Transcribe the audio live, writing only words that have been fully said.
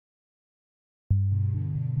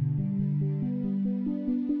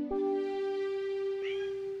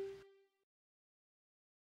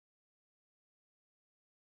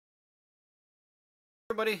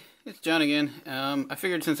Everybody, it's John again. I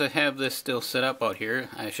figured since I have this still set up out here,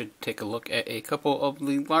 I should take a look at a couple of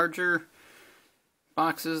the larger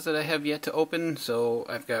boxes that I have yet to open. So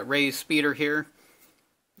I've got REY'S speeder here,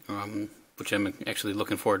 which I'm actually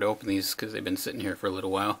looking forward to open these because they've been sitting here for a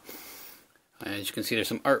little while. As you can see, there's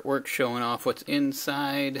some artwork showing off what's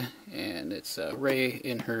inside, and it's REY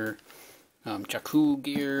in her Jakku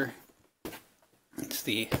gear. It's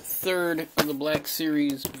the third of the Black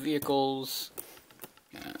Series vehicles.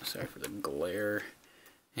 Sorry for the glare.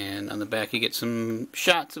 And on the back you get some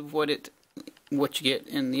shots of what you get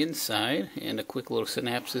in the inside, and a quick little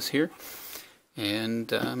synopsis here.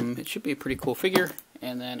 And it should be a pretty cool figure.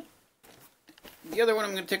 And then the other one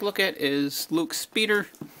I'm going to take a look at is Luke's speeder,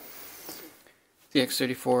 the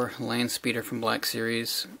X34 land speeder from Black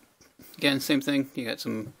Series. Again, same thing. You got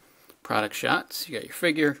some product shots. You got your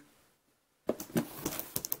figure.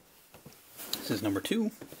 This is number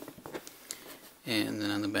 2. And then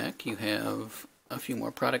on the back you have a few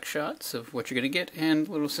more product shots of what you're going to get, and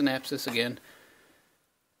a little synopsis again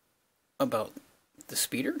about the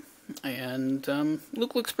speeder. And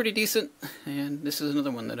Luke looks pretty decent, and this is another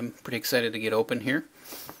one that I'm pretty excited to get open here.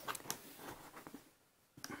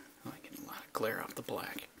 Oh, I get a lot of glare off the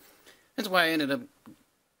black. That's why I ended up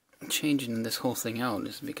changing this whole thing out,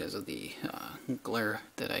 is because of the glare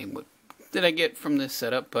that I get from this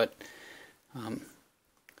setup, but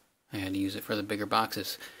I had to use it for the bigger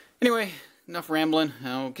boxes. Anyway, enough rambling.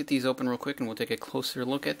 I'll get these open real quick and we'll take a closer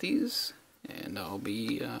look at these, and I'll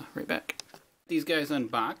be right back. These guys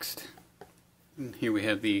unboxed. And here we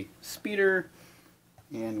have the speeder,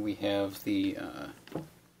 and we have the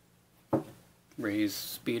REY'S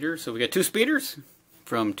speeder. So we got 2 speeders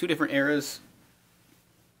from 2 different eras.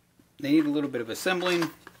 They need a little bit of assembling,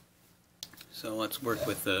 so let's work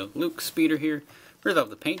with the Luke speeder here. First off,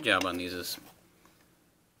 the paint job on these is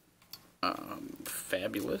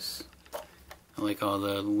fabulous. I like all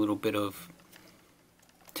the little bit of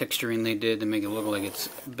texturing they did to make it look like it's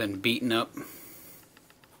been beaten up.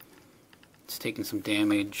 It's taken some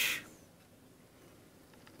damage.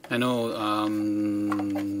 I know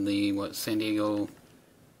the San Diego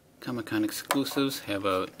Comic-Con exclusives have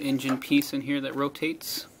a engine piece in here that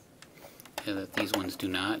rotates, and that these ones do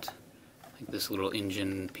not. Like this little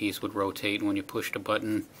engine piece would rotate when you pushed a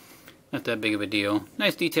button. Not that big of a deal.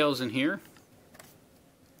 Nice details in here,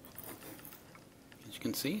 as you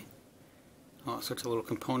can see. All sorts of little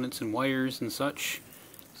components and wires and such.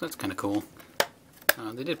 So that's kind of cool.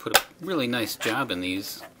 They did put a really nice job in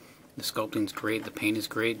these. The sculpting's great, the paint is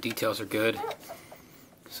great, details are good.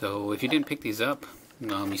 So if you didn't pick these up,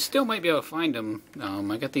 you still might be able to find them.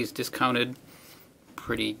 I got these discounted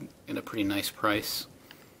at a pretty nice price.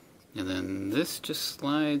 And then this just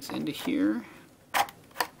slides into here.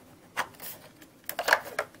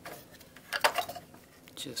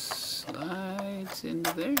 Just slides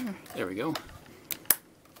into there. There we go.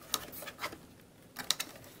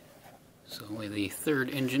 So the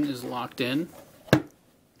third engine is locked in.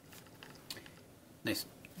 Nice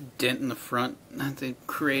dent in the front that they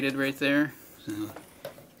created right there. So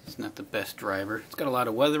it's not the best driver. It's got a lot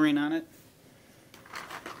of weathering on it.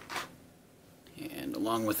 And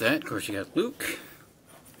along with that, of course, you got Luke,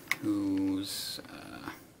 whose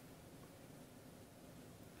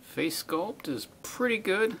face sculpt is pretty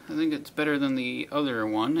good. I think it's better than the other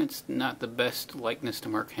one. It's not the best likeness to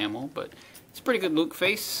Mark Hamill, but it's a pretty good Luke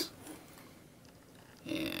face.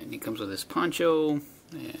 And he comes with his poncho,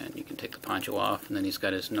 and you can take the poncho off, and then he's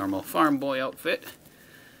got his normal farm boy outfit.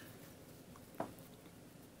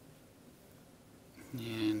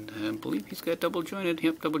 And I believe he's got double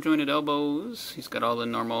jointed elbows. He's got all the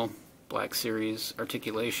normal Black Series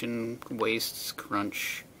articulation, waists,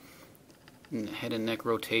 crunch, head and neck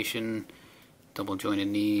rotation, double jointed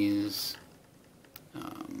knees,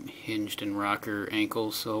 hinged and rocker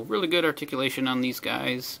ankles. So really good articulation on these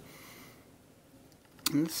guys.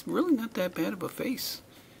 And it's really not that bad of a face.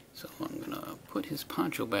 So I'm going to put his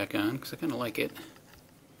poncho back on because I kind of like it.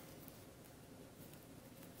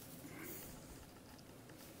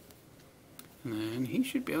 And then he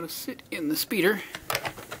should be able to sit in the speeder.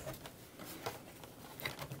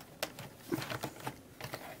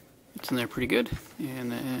 It's in there pretty good.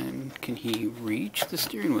 And then can he reach the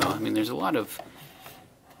steering wheel? I mean, there's a lot of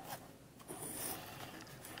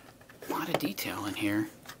detail in here.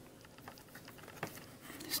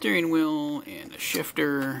 Steering wheel and a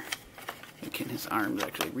shifter. Can his arms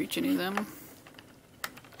actually reach any of them?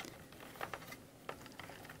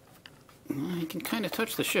 Well, he can kind of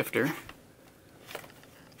touch the shifter,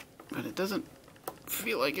 but it doesn't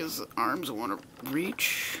feel like his arms want to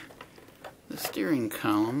reach the steering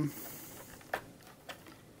column.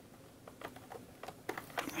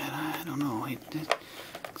 don't know.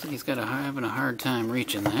 Looks like he's having a hard time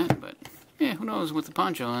reaching that, but yeah, who knows with the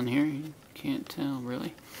poncho on here? You can't tell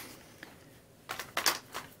really.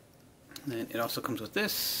 And then it also comes with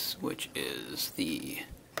this, which is the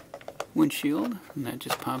windshield, and that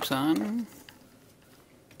just pops on.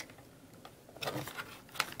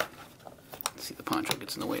 See, the poncho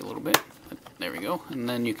gets in the way a little bit. But there we go. And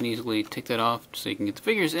then you can easily take that off so you can get the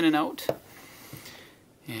figures in and out.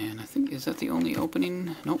 And I think, is that the only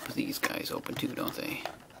opening? Nope, these guys open too, don't they?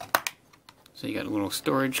 So you got a little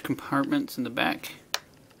storage compartments in the back.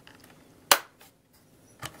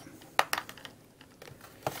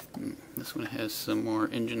 This one has some more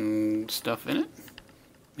engine stuff in it.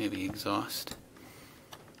 Maybe exhaust.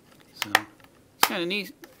 So it's kind of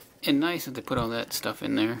neat and nice that they put all that stuff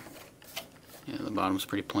in there. Yeah, the bottom's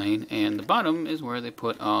pretty plain. And the bottom is where they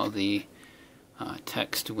put all the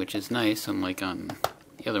text, which is nice, unlike on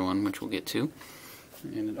the other one, which we'll get to.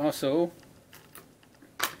 And it also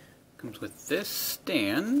comes with this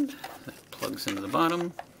stand that plugs into the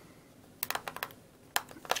bottom.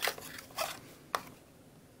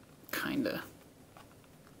 Kinda.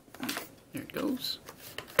 There it goes.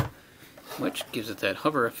 Which gives it that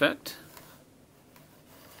hover effect.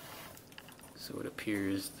 So it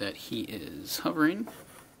appears that he is hovering.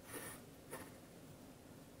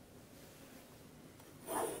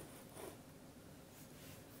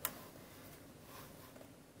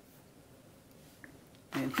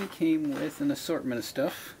 And he came with an assortment of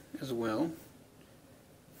stuff as well.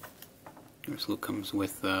 This little comes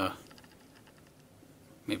with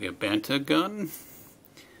maybe a Banta gun.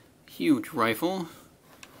 Huge rifle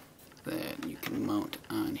that you can mount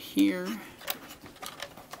on here.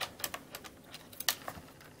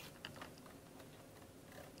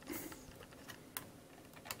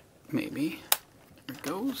 Maybe. There it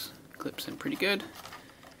goes. Clips in pretty good.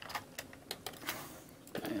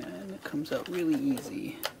 And it comes out really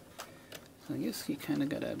easy. So I guess you kind of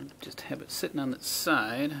gotta just have it sitting on the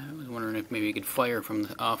side. I was wondering if maybe you could fire from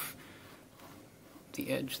off the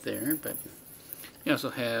edge there, but you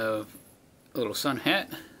also have a little sun hat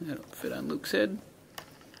that'll fit on Luke's head.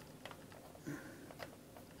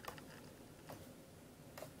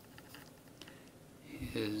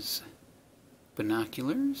 His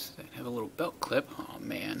binoculars that have a little belt clip. Oh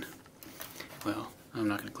man. Well, I'm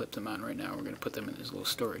not going to clip them on right now. We're going to put them in this little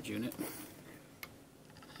storage unit.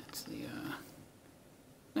 That's the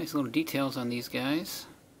nice little details on these guys.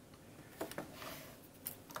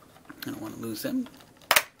 I don't want to lose them.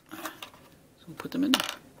 So we'll put them in.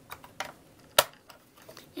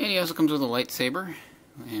 And he also comes with a lightsaber.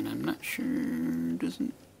 And I'm not sure,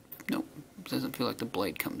 nope, doesn't feel like the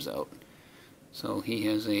blade comes out. So he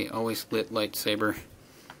has a always lit lightsaber.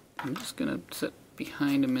 I'm just going to sit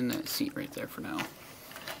behind him in that seat right there for now.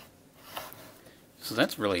 So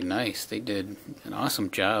that's really nice. They did an awesome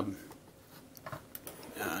job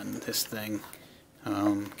on this thing.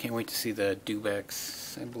 Can't wait to see the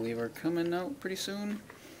dewbacks, I believe, are coming out pretty soon.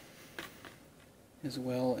 As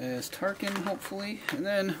well as Tarkin, hopefully. And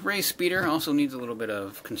then Rey's speeder also needs a little bit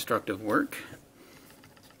of constructive work.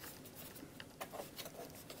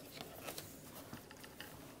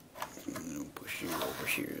 Push you over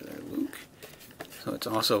here there, Luke. So it's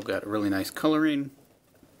also got really nice coloring.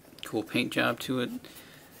 Cool paint job to it.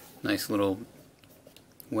 Nice little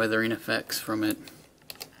weathering effects from it.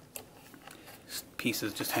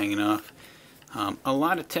 Pieces just hanging off. A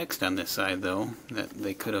lot of text on this side though that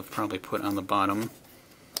they could have probably put on the bottom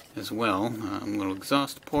as well. Little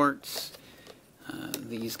exhaust ports.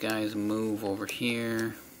 These guys move over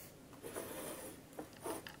here.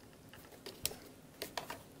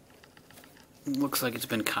 Looks like it's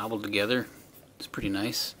been cobbled together. It's pretty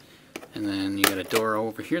nice. And then you got a door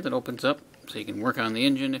over here that opens up so you can work on the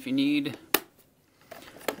engine if you need.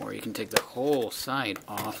 Or you can take the whole side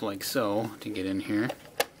off like so to get in here.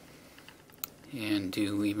 And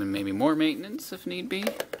do even maybe more maintenance if need be.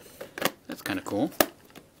 That's kind of cool.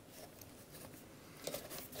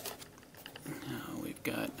 Now we've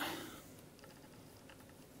got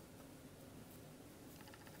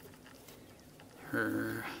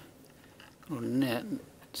her little net.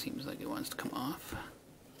 Seems like it wants to come off.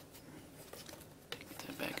 Get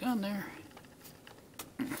that back on there.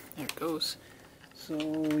 There it goes. So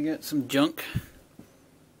we got some junk.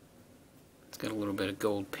 It's got a little bit of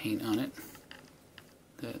gold paint on it.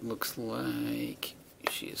 That looks like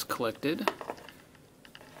she is collected.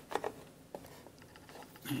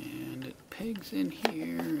 And it pegs in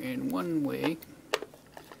here in one way.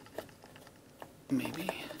 Maybe.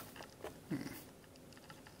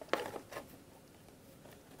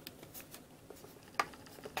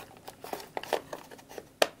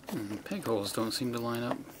 Peg holes don't seem to line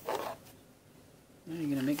up.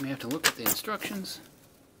 may have to look at the instructions.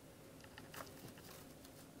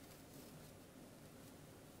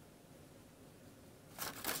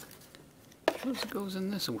 Suppose it goes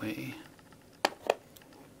in this way.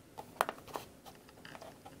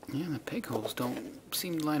 Yeah, the peg holes don't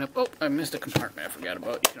seem to line up. Oh, I missed a compartment I forgot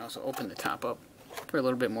about. You can also open the top up for a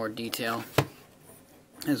little bit more detail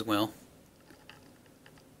as well.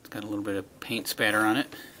 It's got a little bit of paint spatter on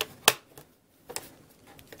it.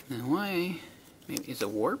 Now why? Maybe, is it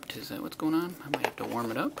warped? Is that what's going on? I might have to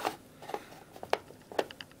warm it up.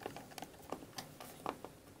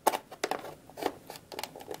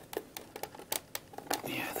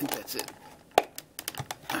 Yeah, I think that's it.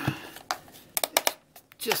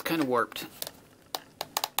 Just kind of warped.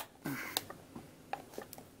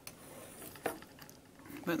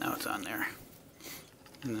 But now it's on there.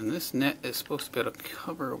 And then this net is supposed to be able to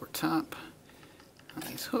cover over top on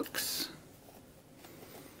these hooks.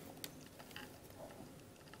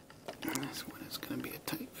 And this one is going to be a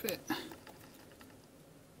tight fit.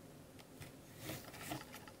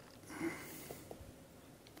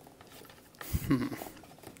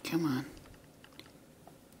 Come on.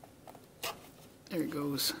 There it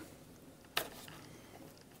goes.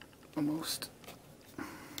 Almost.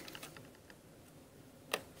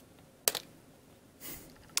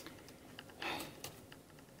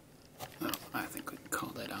 Well, I think we can call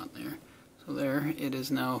that on there. So there, it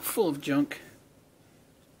is now full of junk.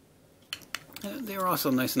 They were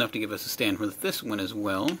also nice enough to give us a stand with this one as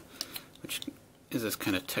well, which is this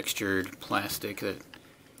kind of textured plastic that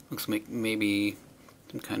looks like maybe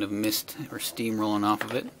some kind of mist or steam rolling off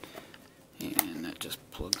of it. And that just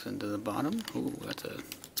plugs into the bottom. Ooh, that's a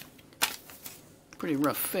pretty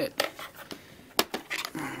rough fit.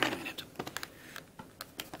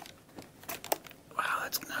 Wow,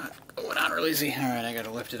 that's not going on real easy. Alright, I gotta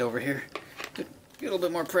lift it over here. Get a little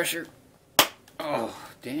bit more pressure. Oh,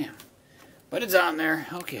 damn. But it's on there.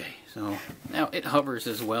 Okay, so now it hovers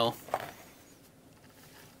as well.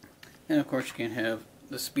 And of course you can't have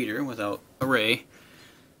the speeder without a Rey.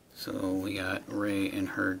 So we got Rey in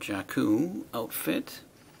her Jakku outfit,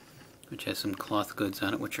 which has some cloth goods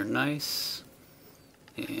on it, which are nice.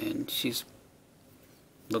 And she's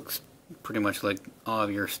looks pretty much like all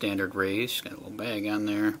of your standard Reys. She's got a little bag on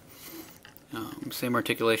there. Same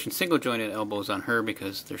articulation, single jointed elbows on her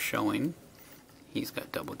because they're showing. He's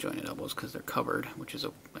got double jointed elbows because they're covered, which is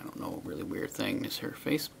a, I don't know, really weird thing. Does her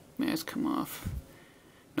face mask come off?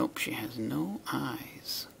 Nope, she has no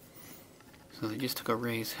eyes. So they just took a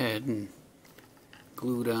Rey's head and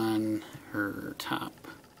glued on her top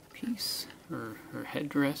piece, her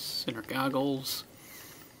headdress and her goggles.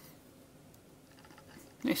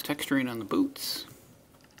 Nice texturing on the boots.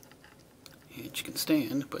 And she can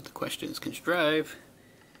stand, but the question is, can she drive?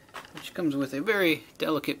 Which comes with a very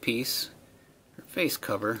delicate piece, her face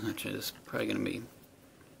cover, which is probably going to be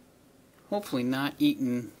hopefully not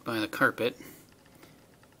eaten by the carpet.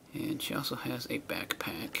 And she also has a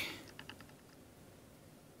backpack,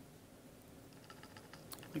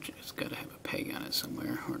 which has got to have a peg on it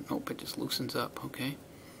somewhere, or nope, it just loosens up, okay.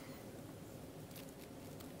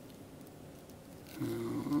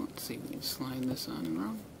 Let's see if we can slide this on and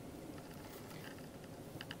wrong.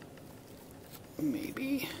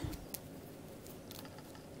 Maybe.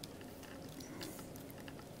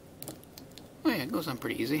 Oh yeah, it goes on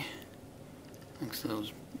pretty easy. Thanks to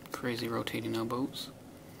those crazy rotating elbows.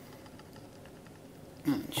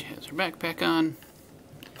 And she has her backpack on.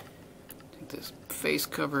 Take this face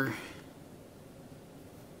cover.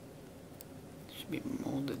 Should be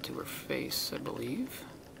molded to her face, I believe.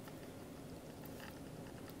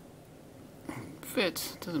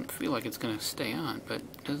 Fits. Doesn't feel like it's going to stay on, but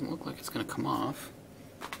it doesn't look like it's going to come off.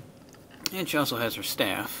 And she also has her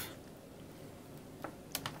staff.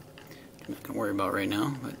 I'm not going to worry about right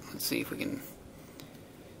now, but let's see if we can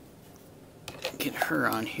get her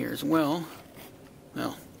on here as well.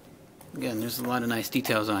 Well, again, there's a lot of nice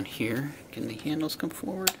details on here. Can the handles come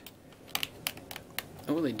forward?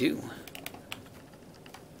 Oh, they do.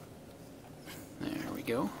 There we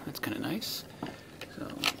go. That's kind of nice. So,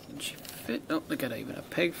 can she fit? Oh, they got even a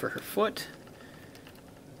peg for her foot.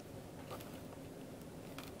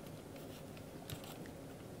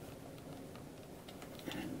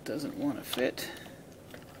 And it doesn't want to fit.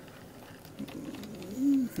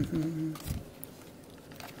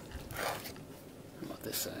 How about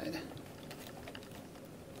this side?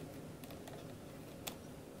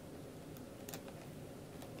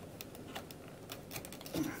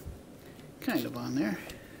 Kind of on there.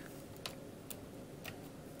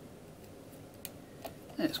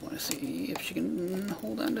 I just want to see if she can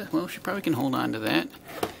hold on to, well, she probably can hold on to that.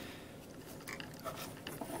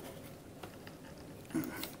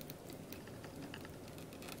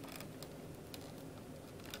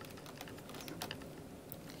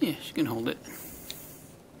 Yeah, she can hold it.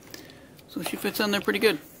 So she fits on there pretty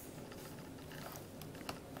good.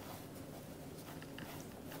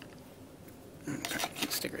 Okay,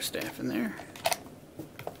 stick her staff in there.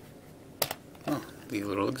 Oh, the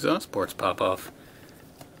little exhaust ports pop off.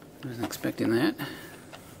 I wasn't expecting that.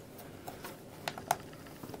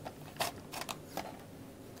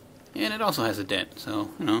 And it also has a dent, so,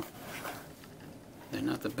 you know, they're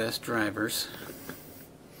not the best drivers.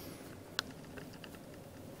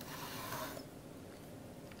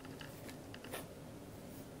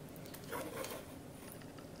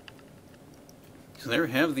 So there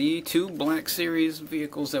we have the two Black Series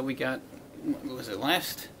vehicles that we got, what was it,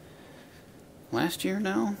 last year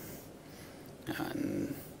now?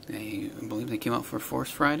 And I believe they came out for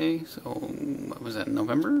Force Friday, so what was that,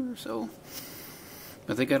 November or so?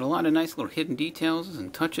 But they got a lot of nice little hidden details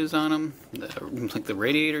and touches on them. Like the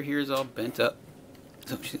radiator here is all bent up,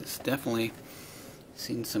 so she's definitely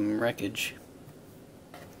seen some wreckage.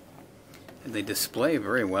 And they display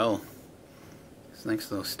very well. Thanks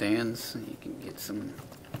to those stands, you can get some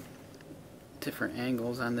different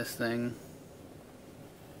angles on this thing.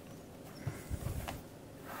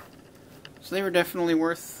 So they were definitely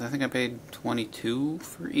worth, I think I paid $22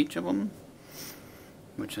 for each of them,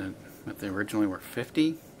 which if they originally were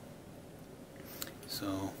 $50.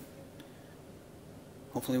 So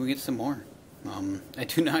hopefully we get some more. I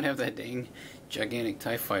do not have that dang gigantic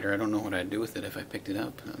TIE fighter. I don't know what I'd do with it if I picked it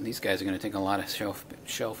up. These guys are going to take a lot of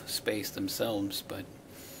shelf space themselves, but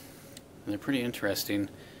they're pretty interesting.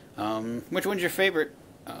 Which one's your favorite?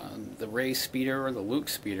 The Rey speeder or the Luke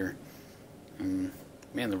speeder? Man,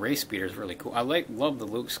 the Rey speeder is really cool. I love the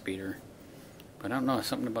Luke speeder, but I don't know,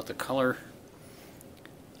 something about the color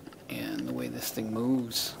and the way this thing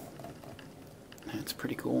moves. That's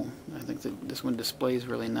pretty cool. I think that this one displays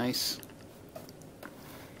really nice.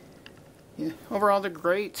 Yeah, overall they're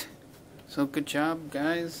great. So good job,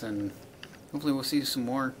 guys, and hopefully we'll see some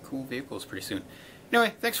more cool vehicles pretty soon.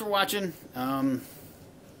 Anyway, thanks for watching. I'll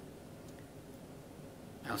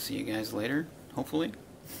see you guys later, hopefully.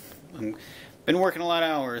 I've been working a lot of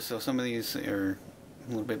hours, so some of these are a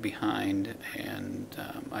little bit behind, and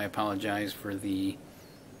I apologize for the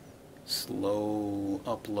slow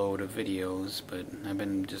upload of videos, but I've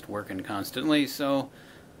been just working constantly, so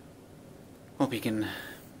hope you can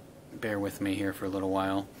bear with me here for a little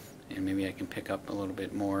while, and maybe I can pick up a little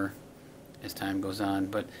bit more as time goes on.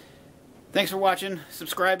 But thanks for watching.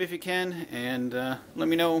 Subscribe if you can, and let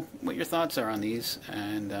me know what your thoughts are on these,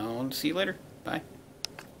 and I'll see you later. Bye.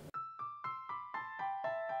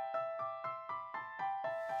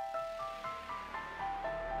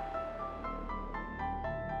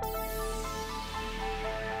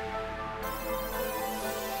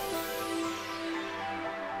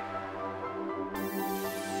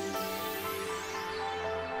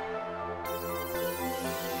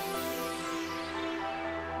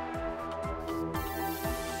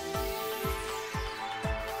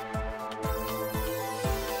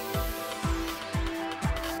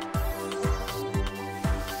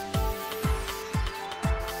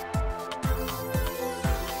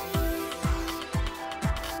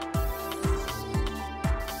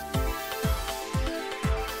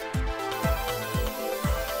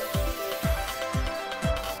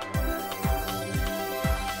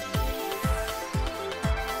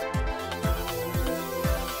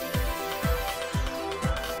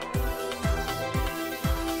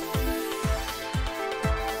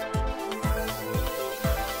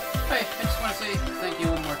 Thank you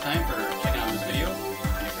one more time for